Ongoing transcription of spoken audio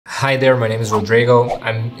Hi there, my name is Rodrigo.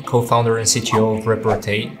 I'm co-founder and CTO of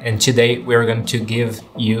Reportei, and today we're going to give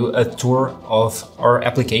you a tour of our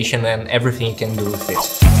application and everything you can do with it.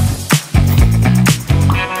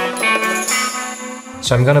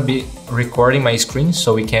 So I'm going to be recording my screen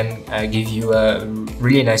so we can give you a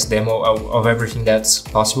really nice demo of everything that's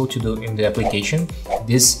possible to do in the application.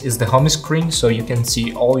 This is the home screen, so you can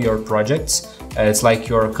see all your projects. It's like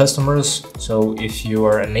your customers, so if you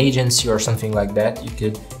are an agency or something like that, you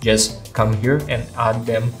could just come here and add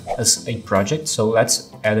them as a project. So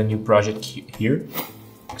let's add a new project here.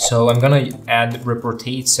 So I'm gonna add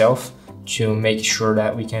Reportei itself to make sure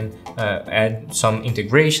that we can add some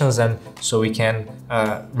integrations, and so we can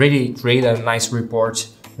really create a nice report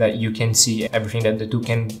that you can see everything that the tool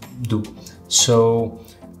can do. So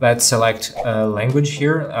let's select language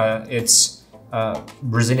here. It's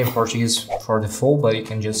Brazilian Portuguese for default, but you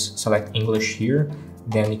can just select English here.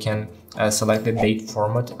 Then you can select the date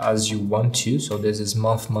format as you want to. So this is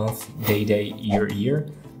month, day, year.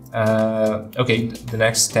 Okay, the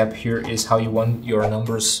next step here is how you want your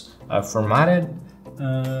numbers formatted.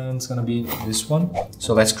 It's gonna be this one.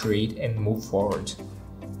 So let's create and move forward.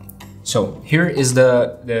 So here is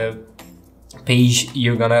the page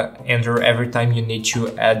you're gonna enter every time you need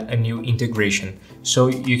to add a new integration. So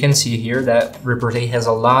you can see here that Reportei has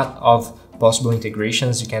a lot of possible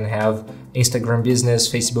integrations. You can have Instagram business,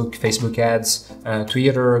 Facebook ads,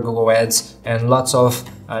 Twitter, Google ads, and lots of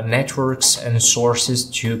networks and sources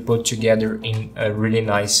to put together in a really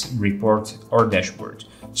nice report or dashboard.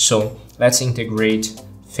 So let's integrate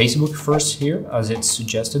Facebook first here, as it's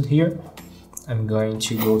suggested here. I'm going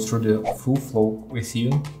to go through the full flow with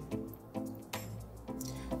you.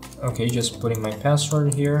 Okay, just putting my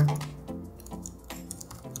password here.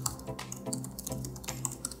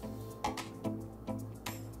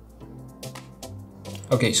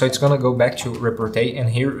 Okay, so it's gonna go back to Reportei, and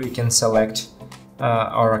here we can select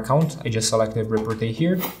our account. I just selected Reportei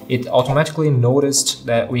here. It automatically noticed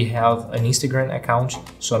that we have an Instagram account,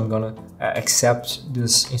 so I'm gonna accept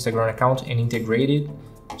this Instagram account and integrate it.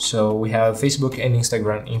 So we have Facebook and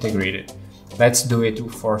Instagram integrated. Let's do it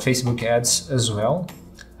for Facebook ads as well.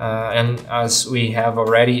 And as we have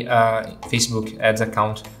already a Facebook ads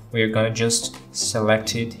account, we're gonna just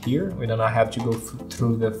select it here. We do not have to go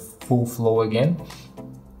through the full flow again.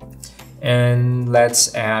 And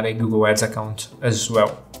let's add a Google Ads account as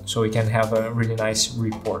well, so we can have a really nice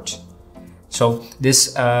report. So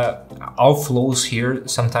this all flows here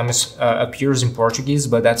sometimes appears in Portuguese,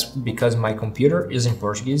 but that's because my computer is in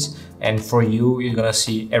Portuguese, and for you, you're gonna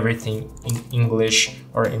see everything in English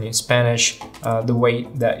or in Spanish, the way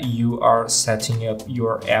that you are setting up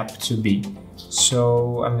your app to be.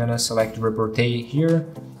 So I'm gonna select Reportei here,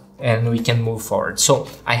 and we can move forward. So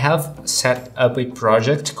I have set up a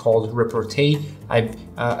project called Reportei. I've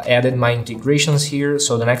added my integrations here.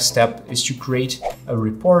 So the next step is to create a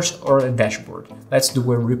report or a dashboard. Let's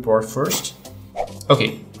do a report first.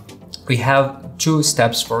 Okay, we have two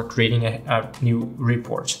steps for creating a new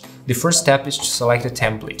report. The first step is to select a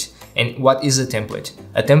template. And what is a template?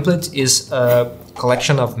 A template is a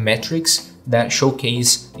collection of metrics that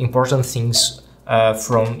showcase important things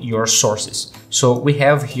from your sources. So we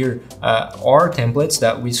have here our templates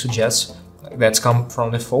that we suggest that's come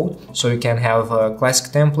from default. So you can have a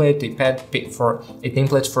classic template, a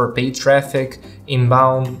template for paid traffic,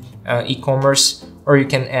 inbound, e-commerce, or you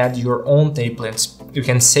can add your own templates. You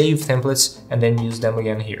can save templates and then use them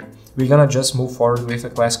again here. We're gonna just move forward with a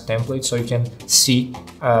classic template so you can see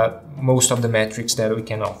most of the metrics that we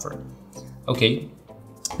can offer. Okay.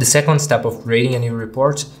 The second step of creating a new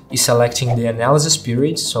report is selecting the analysis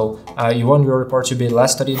period. So you want your report to be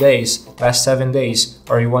last 30 days, last 7 days,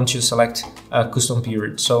 or you want to select a custom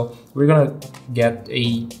period. So we're gonna get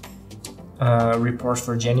a report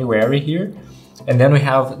for January here. And then we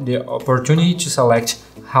have the opportunity to select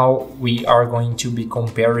how we are going to be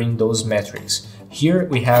comparing those metrics. Here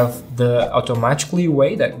we have the automatically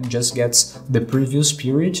way that just gets the previous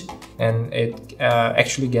period, and it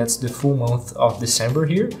actually gets the full month of December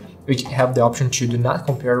here. We have the option to do not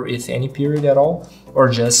compare with any period at all, or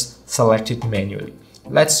just select it manually.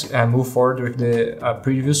 Let's move forward with the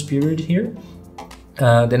previous period here.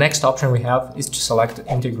 The next option we have is to select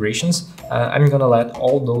integrations. I'm gonna let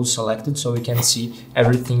all those selected so we can see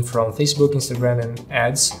everything from Facebook, Instagram, and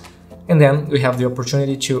ads. And then we have the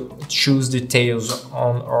opportunity to choose details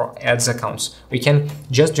on our ads accounts. We can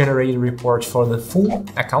just generate a report for the full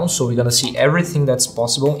account, so we're gonna see everything that's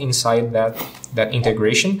possible inside that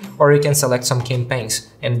integration, or you can select some campaigns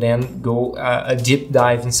and then go a deep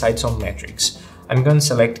dive inside some metrics. I'm gonna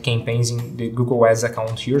select campaigns in the Google Ads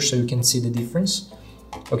account here so you can see the difference.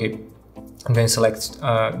 Okay, I'm going to select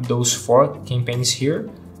those 4 campaigns here,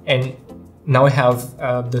 and now we have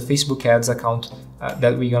the Facebook ads account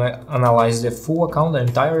that we're gonna analyze the full account, the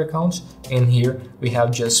entire account, and here we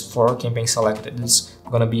have just 4 campaigns selected. It's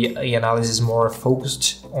gonna be an analysis more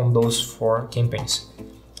focused on those 4 campaigns.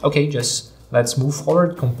 Okay, just let's move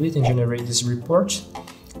forward, complete and generate this report.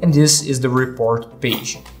 And this is the report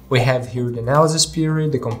page. We have here the analysis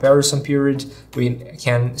period, the comparison period. We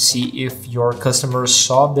can see if your customers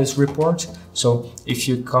saw this report. So if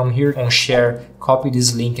you come here and share, copy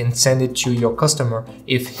this link and send it to your customer,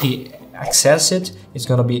 if he access it, it's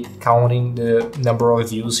gonna be counting the number of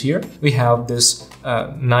views here. We have this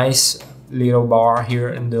nice little bar here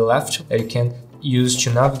in the left that you can use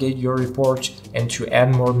to navigate your report and to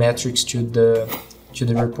add more metrics to the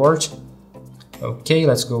report. Okay,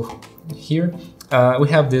 let's go here. We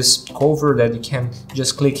have this cover that you can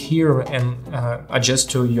just click here and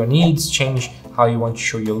adjust to your needs, change how you want to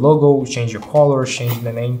show your logo, change your color, change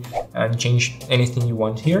the name, and change anything you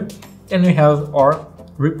want here. And we have our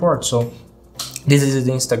report. So this is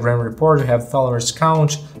the Instagram report. We have followers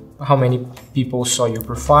count, how many people saw your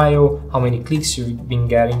profile, how many clicks you've been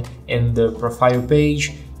getting in the profile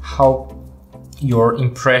page, how your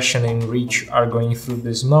impression and reach are going through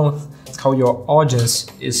this month, how your audience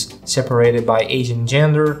is separated by age and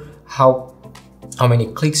gender, how many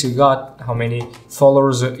clicks you got, how many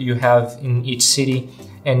followers you have in each city,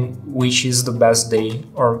 and which is the best day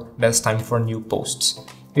or best time for new posts.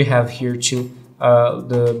 We have here too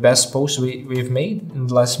the best posts we've made in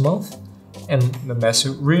the last month, and the best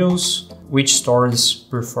reels, which stories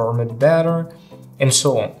performed better, and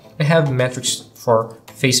so on. We have metrics for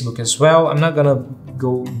Facebook as well. I'm not gonna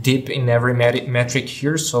go deep in every metric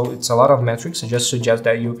here, so it's a lot of metrics. I just suggest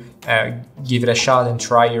that you give it a shot and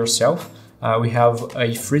try yourself. We have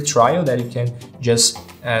a free trial that you can just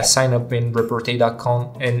sign up in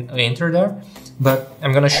Reportei.com and enter there. But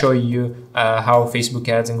I'm gonna show you how Facebook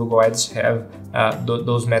ads and Google ads have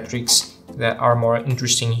those metrics that are more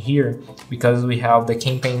interesting here, because we have the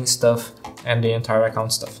campaign stuff and the entire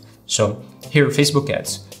account stuff. So here, Facebook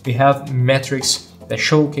ads, we have metrics that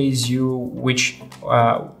showcase you which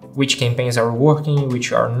campaigns are working,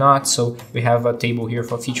 which are not. So we have a table here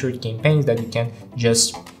for featured campaigns that you can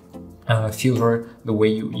just filter the way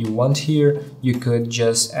you want here. You could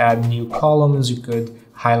just add new columns, you could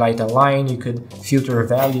highlight a line, you could filter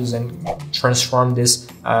values and transform this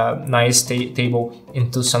nice table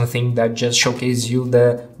into something that just showcases you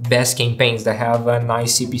the best campaigns that have a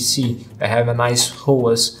nice CPC, that have a nice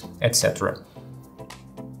ROAS, etc.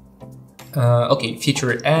 Okay,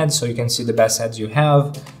 featured ads, so you can see the best ads you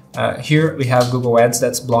have. Here we have Google Ads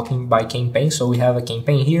that's blocking by campaign. So we have a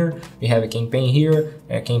campaign here, we have a campaign here,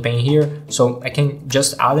 a campaign here. So I can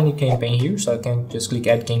just add a new campaign here. So I can just click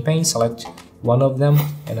add campaign, select one of them,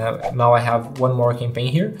 and now I have one more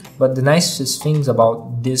campaign here. But the nicest things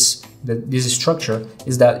about this structure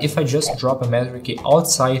is that if I just drop a metric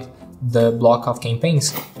outside the block of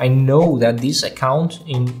campaigns, I know that this account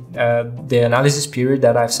in the analysis period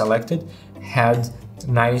that I've selected had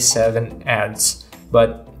 97 ads,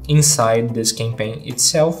 but inside this campaign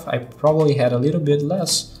itself, I probably had a little bit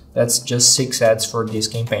less. That's just 6 ads for this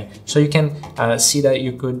campaign. So you can see that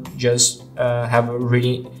you could just have a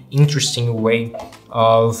really interesting way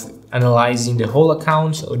of analyzing the whole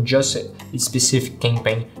account or just a specific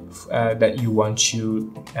campaign that you want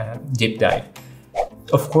to deep dive.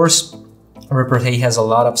 Of course, Reportei has a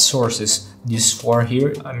lot of sources. These 4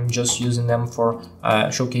 here, I'm just using them for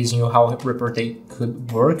showcasing you how Reportei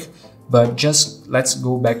could work. But just let's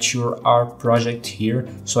go back to our project here,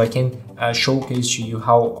 so I can showcase to you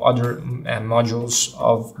how other modules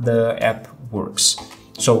of the app works.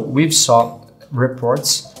 So we've saw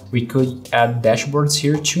reports. We could add dashboards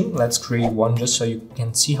here too. Let's create one just so you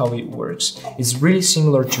can see how it works. It's really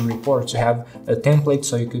similar to reports. You have a template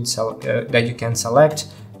so you could that you can select.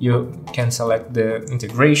 You can select the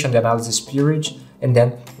integration, the analysis period, and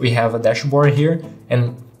then we have a dashboard here.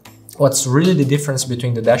 And what's really the difference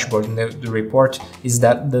between the dashboard and the report is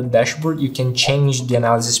that the dashboard, you can change the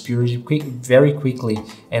analysis period very quickly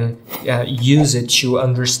and use it to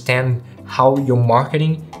understand how your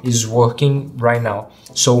marketing is working right now.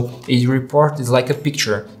 So a report is like a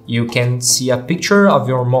picture. You can see a picture of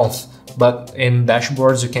your month, but in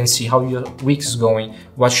dashboards you can see how your week is going.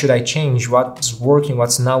 What should I change? What's working?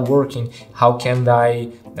 What's not working? How can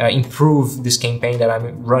I improve this campaign that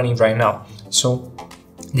I'm running right now? So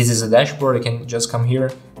this is a dashboard. I can just come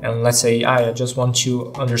here and let's say I just want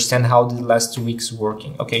to understand how the last 2 weeks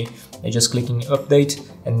working. Okay, I just clicking update,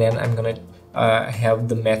 and then I'm gonna have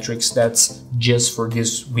the metrics that's just for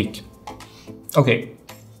this week. Okay,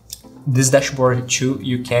 this dashboard too,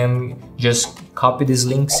 you can just copy this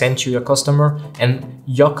link, send to your customer, and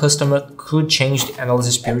your customer could change the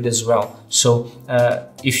analysis period as well. So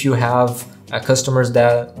if you have customers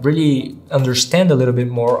that really understand a little bit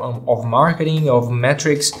more of marketing, of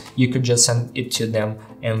metrics, you could just send it to them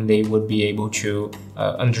and they would be able to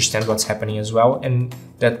understand what's happening as well. And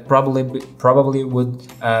that probably would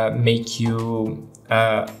make you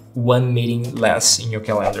one meeting less in your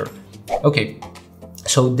calendar. Okay,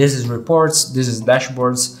 so this is reports, this is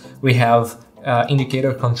dashboards. We have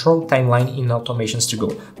indicator control, timeline, in automations to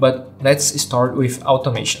go. But let's start with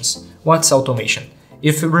automations. What's automation?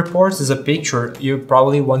 If a report is a picture, you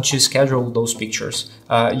probably want to schedule those pictures.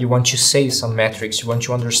 You want to save some metrics. You want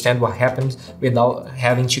to understand what happened without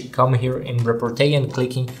having to come here in Reportei and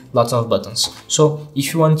clicking lots of buttons. So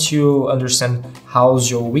if you want to understand how's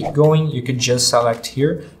your week going, you could just select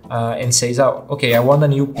here and say, oh, okay, I want a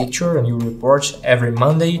new picture, a new report every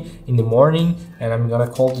Monday in the morning, and I'm gonna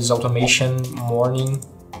call this automation morning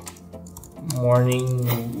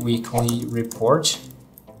weekly report.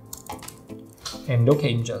 And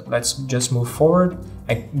okay, let's just move forward.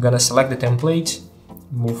 I'm gonna select the template,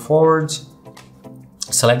 move forward,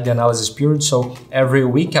 select the analysis period. So every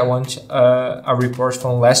week I want a report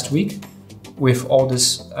from last week with all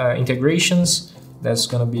these integrations. That's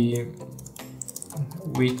gonna be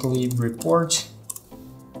weekly report.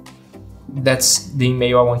 That's the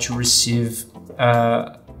email I want to receive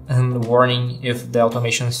and warning if the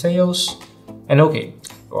automation fails. And okay,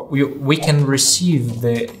 we can receive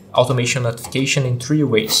the automation notification in 3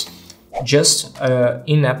 ways. Just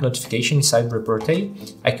in-app notification inside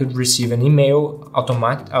Reportei. I could receive an email,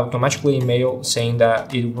 automatically email saying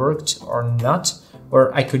that it worked or not,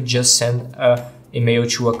 or I could just send an email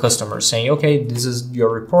to a customer saying, okay, this is your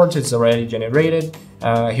report, it's already generated,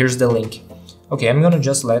 here's the link. Okay, I'm gonna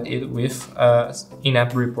just let it with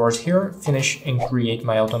in-app report here, finish and create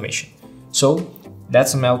my automation. So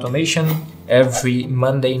that's my automation. Every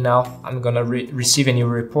Monday now, I'm gonna receive a new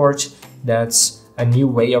report. That's a new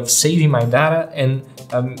way of saving my data and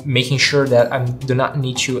making sure that I do not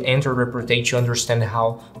need to enter Reportei to understand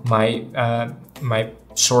how my my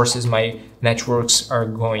sources, my networks are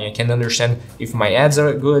going. I can understand if my ads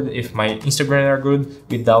are good, if my Instagram are good,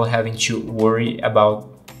 without having to worry about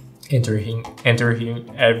entering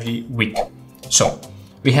every week. So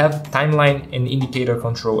we have timeline and indicator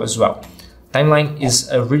control as well. Timeline is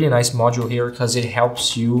a really nice module here because it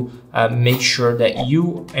helps you make sure that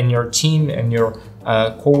you and your team and your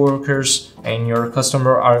co-workers and your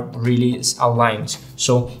customer are really aligned.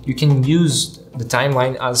 So you can use the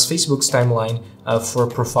timeline as Facebook's timeline for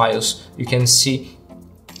profiles. You can see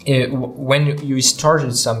when you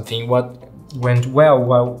started something, what went well,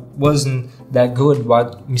 what wasn't that good,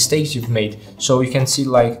 what mistakes you've made. So you can see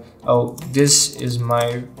like, oh, this is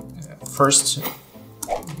my first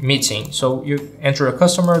meeting. So you enter a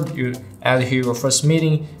customer, you add here your first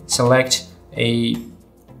meeting, select an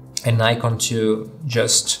icon to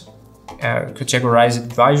just categorize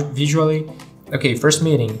it visually. Okay, first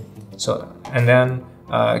meeting. So and then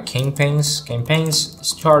campaigns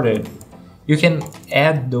started. You can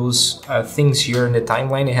add those things here in the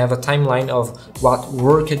timeline. You have a timeline of what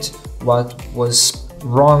worked, what was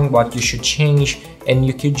wrong, what you should change, and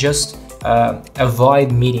you could just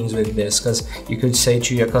avoid meetings with this, because you could say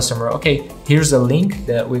to your customer, okay, here's a link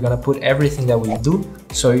that we're gonna put everything that we do,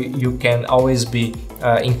 so you can always be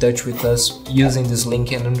in touch with us using this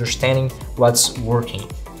link and understanding what's working.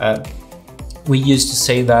 We used to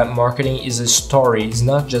say that marketing is a story, it's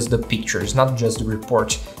not just the pictures, not just the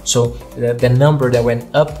report. So the number that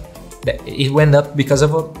went up, it went up because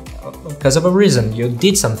of a reason. You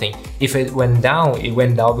did something. If it went down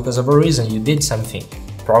because of a reason. You did something,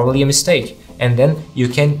 probably a mistake, and then you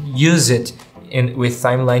can use it with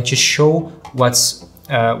timeline to show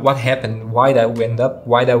what happened, why that went up,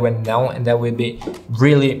 why that went down, and that will be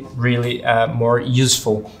really more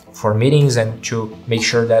useful for meetings and to make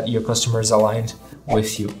sure that your customer is aligned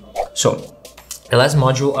with you. So the last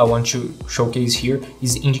module I want to showcase here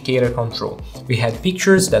is indicator control. We had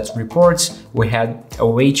pictures, that's reports. We had a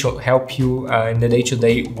way to help you in the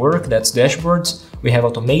day-to-day work, that's dashboards. We have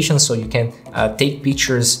automation, so you can take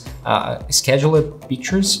pictures, schedule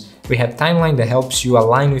pictures. We have timeline that helps you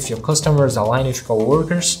align with your customers, align with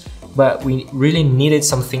co-workers, but we really needed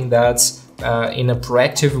something that's in a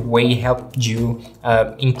proactive way helped you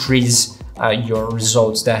increase your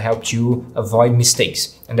results, that helped you avoid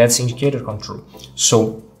mistakes, and that's indicator control.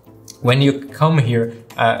 So when you come here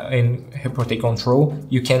in Reportei control,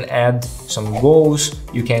 you can add some goals,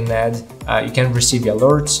 you can receive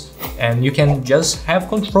alerts, and you can just have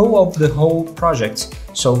control of the whole project.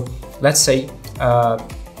 So let's say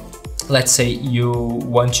let's say you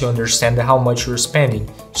want to understand how much you're spending.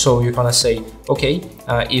 So you're gonna say, okay,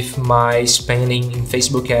 if my spending in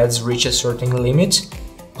Facebook ads reach a certain limit,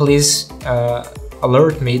 please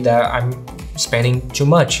alert me that I'm spending too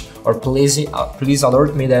much, or please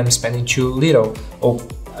alert me that I'm spending too little. Or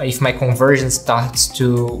if my conversion starts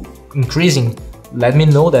to increasing, let me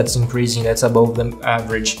know that's increasing, that's above the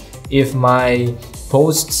average. If my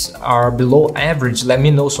posts are below average, let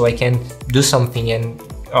me know so I can do something and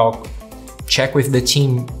check with the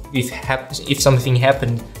team if something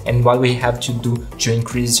happened and what we have to do to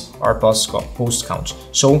increase our post count.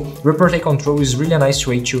 So Reportei Control is really a nice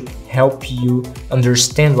way to help you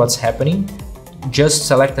understand what's happening. Just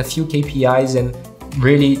select a few KPIs and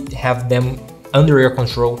really have them under your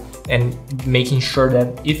control, and making sure that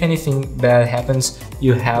if anything bad happens,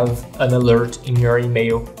 you have an alert in your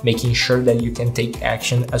email, making sure that you can take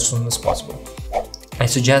action as soon as possible. I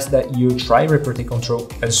suggest that you try Reportei Control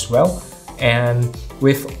as well. And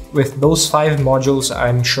with those 5 modules,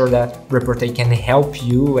 I'm sure that Reportei can help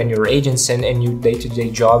you and your agents and your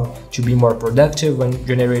day-to-day job to be more productive when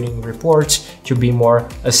generating reports, to be more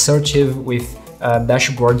assertive with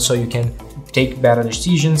dashboards so you can take better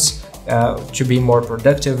decisions, to be more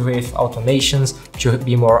productive with automations, to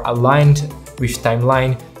be more aligned with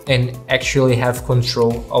timeline, and actually have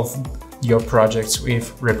control of your projects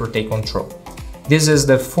with Reportei Control. This is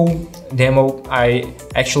the full demo. I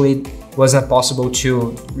actually wasn't possible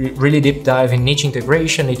to really deep dive in each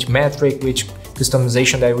integration, each metric, which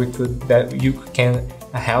customization that you can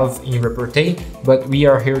have in Reportei, but we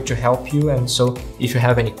are here to help you. And so if you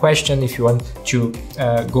have any question, if you want to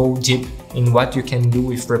go deep in what you can do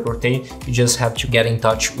with Reportei, you just have to get in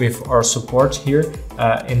touch with our support here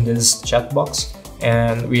in this chat box,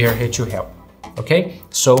 and we are here to help. Okay,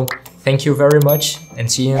 so thank you very much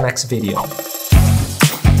and see you in the next video.